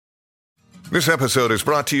This episode is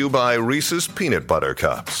brought to you by Reese's Peanut Butter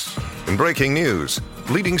Cups. In breaking news,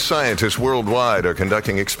 leading scientists worldwide are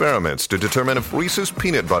conducting experiments to determine if Reese's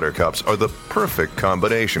Peanut Butter Cups are the perfect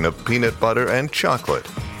combination of peanut butter and chocolate.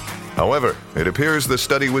 However, it appears the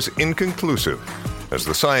study was inconclusive, as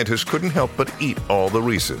the scientists couldn't help but eat all the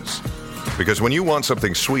Reese's. Because when you want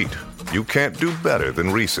something sweet, you can't do better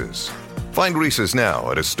than Reese's. Find Reese's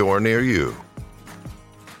now at a store near you.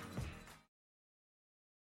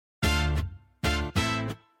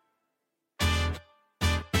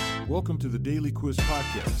 Welcome to the Daily Quiz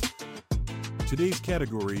Podcast. Today's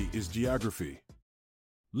category is geography.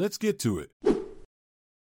 Let's get to it.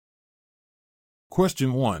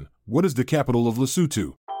 Question 1. What is the capital of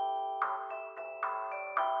Lesotho?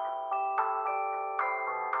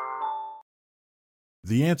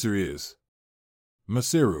 The answer is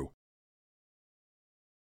Maseru.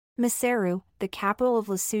 Maseru, the capital of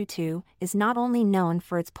Lesotho, is not only known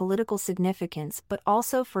for its political significance but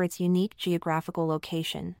also for its unique geographical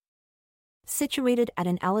location. Situated at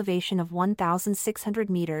an elevation of 1,600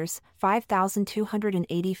 meters,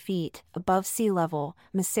 5,280 feet, above sea level,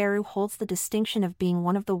 Maseru holds the distinction of being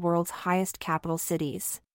one of the world's highest capital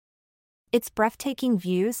cities. Its breathtaking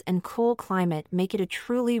views and cool climate make it a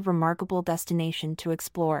truly remarkable destination to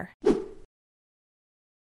explore.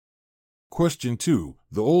 Question 2.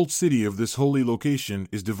 The old city of this holy location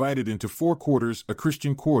is divided into 4 quarters: a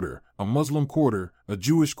Christian quarter, a Muslim quarter, a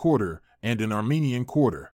Jewish quarter, and an Armenian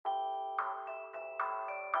quarter.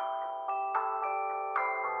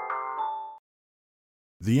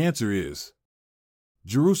 The answer is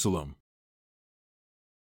Jerusalem.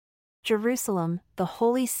 Jerusalem, the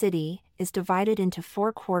holy city, is divided into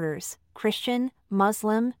 4 quarters: Christian,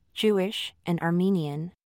 Muslim, Jewish, and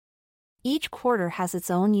Armenian. Each quarter has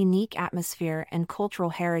its own unique atmosphere and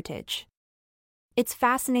cultural heritage. It's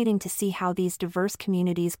fascinating to see how these diverse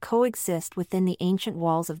communities coexist within the ancient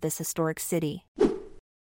walls of this historic city.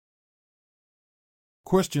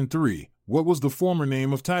 Question 3. What was the former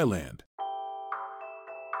name of Thailand?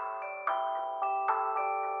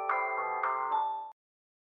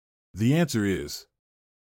 The answer is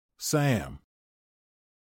Siam.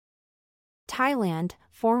 Thailand,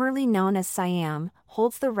 formerly known as Siam,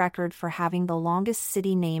 holds the record for having the longest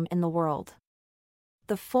city name in the world.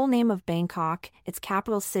 The full name of Bangkok, its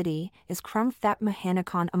capital city, is Krum Thep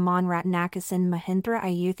Mahanakhon Amon Ratnakasan Mahindra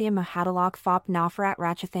Ayuthia Mahadalok Phop Nafrat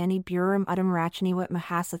Ratchathani Burum Udam Rachaniwat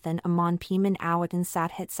Mahasathan Amon Piman Awatan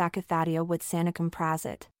Sathit Sakathadia Wat Sanakam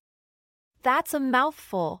Prazit. That's a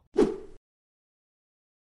mouthful.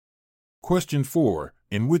 Question 4.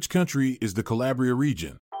 In which country is the Calabria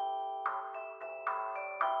region?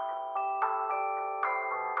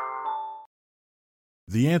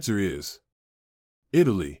 The answer is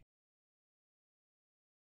Italy.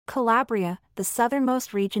 Calabria, the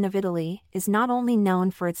southernmost region of Italy, is not only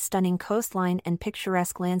known for its stunning coastline and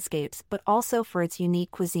picturesque landscapes but also for its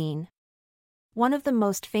unique cuisine. One of the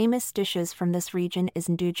most famous dishes from this region is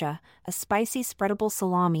nduja, a spicy spreadable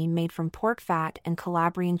salami made from pork fat and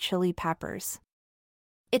Calabrian chili peppers.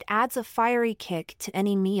 It adds a fiery kick to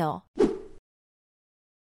any meal.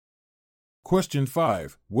 Question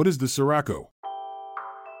 5. What is the sirocco?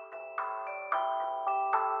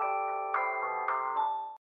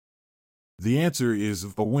 The answer is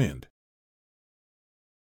a wind.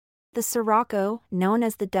 The sirocco, known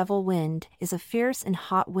as the devil wind, is a fierce and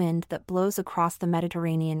hot wind that blows across the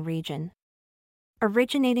Mediterranean region.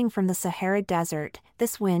 Originating from the Sahara Desert,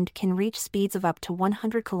 this wind can reach speeds of up to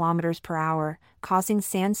 100 kilometers per hour, causing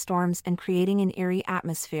sandstorms and creating an eerie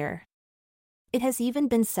atmosphere. It has even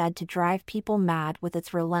been said to drive people mad with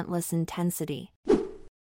its relentless intensity.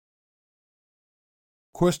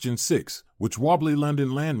 Question 6. Which wobbly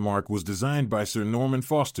London landmark was designed by Sir Norman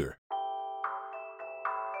Foster?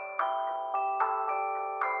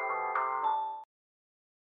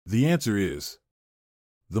 The answer is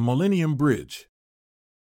the Millennium Bridge.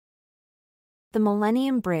 The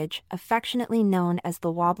Millennium Bridge, affectionately known as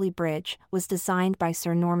the Wobbly Bridge, was designed by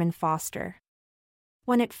Sir Norman Foster.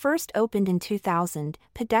 When it first opened in 2000,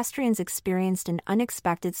 pedestrians experienced an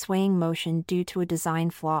unexpected swaying motion due to a design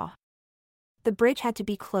flaw. The bridge had to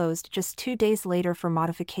be closed just 2 days later for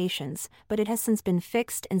modifications, but it has since been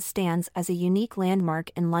fixed and stands as a unique landmark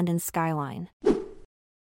in London's skyline.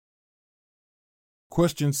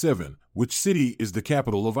 Question 7. Which city is the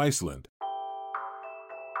capital of Iceland?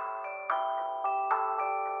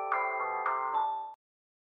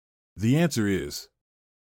 The answer is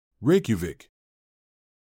Reykjavik.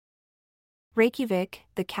 Reykjavik,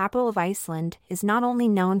 the capital of Iceland, is not only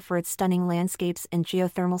known for its stunning landscapes and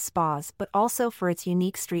geothermal spas but also for its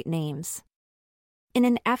unique street names. In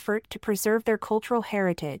an effort to preserve their cultural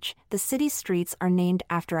heritage, the city's streets are named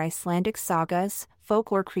after Icelandic sagas,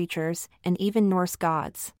 folklore creatures, and even Norse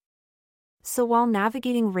gods. So while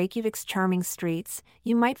navigating Reykjavik's charming streets,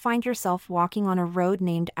 you might find yourself walking on a road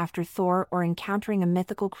named after Thor or encountering a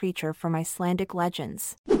mythical creature from Icelandic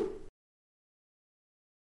legends.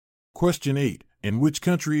 Question 8. In which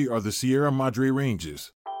country are the Sierra Madre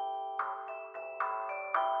Ranges?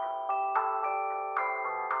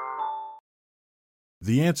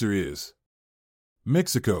 The answer is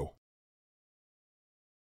Mexico.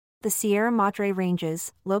 The Sierra Madre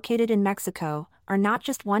Ranges, located in Mexico, are not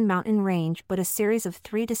just one mountain range but a series of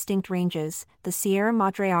 3 distinct ranges: the Sierra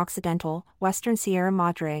Madre Occidental, Western Sierra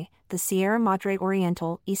Madre, the Sierra Madre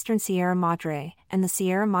Oriental, Eastern Sierra Madre, and the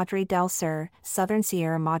Sierra Madre del Sur, Southern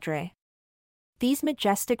Sierra Madre. These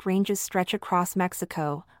majestic ranges stretch across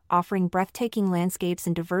Mexico, offering breathtaking landscapes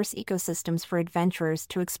and diverse ecosystems for adventurers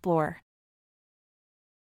to explore.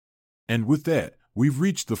 And with that, we've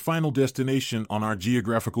reached the final destination on our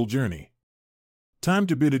geographical journey. Time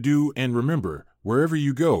to bid adieu, and remember, wherever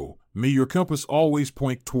you go, may your compass always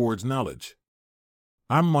point towards knowledge.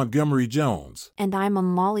 I'm Montgomery Jones. And I'm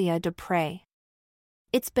Amalia Dupre.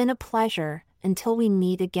 It's been a pleasure, until we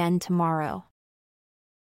meet again tomorrow.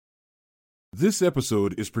 This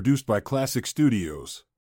episode is produced by Classic Studios.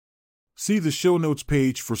 See the show notes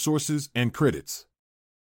page for sources and credits.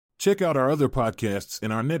 Check out our other podcasts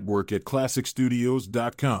in our network at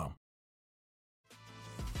classicstudios.com.